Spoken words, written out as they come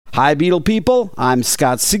Hi, Beatle people. I'm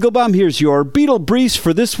Scott Siegelbaum. Here's your Beatle Briefs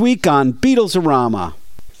for this week on Beatles-orama.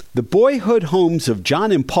 The boyhood homes of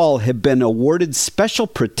John and Paul have been awarded special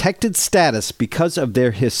protected status because of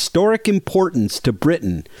their historic importance to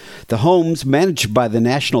Britain. The homes, managed by the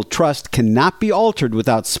National Trust, cannot be altered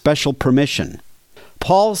without special permission.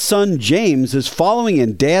 Paul's son James is following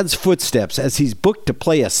in Dad's footsteps as he's booked to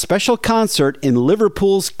play a special concert in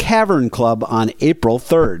Liverpool's Cavern Club on April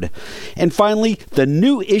 3rd. And finally, the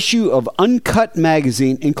new issue of Uncut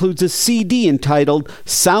magazine includes a CD entitled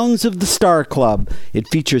Sounds of the Star Club. It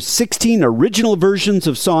features 16 original versions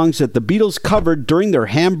of songs that the Beatles covered during their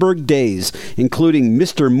Hamburg days, including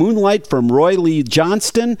Mr. Moonlight from Roy Lee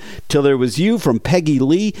Johnston, Till There Was You from Peggy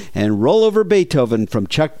Lee, and Roll Over Beethoven from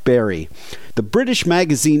Chuck Berry. The British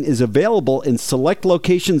magazine is available in select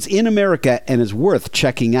locations in America and is worth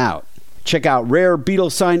checking out. Check out rare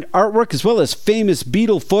Beatles-signed artwork as well as famous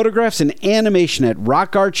Beatle photographs and animation at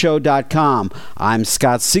rockartshow.com. I'm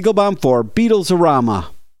Scott Siegelbaum for Beatles-orama.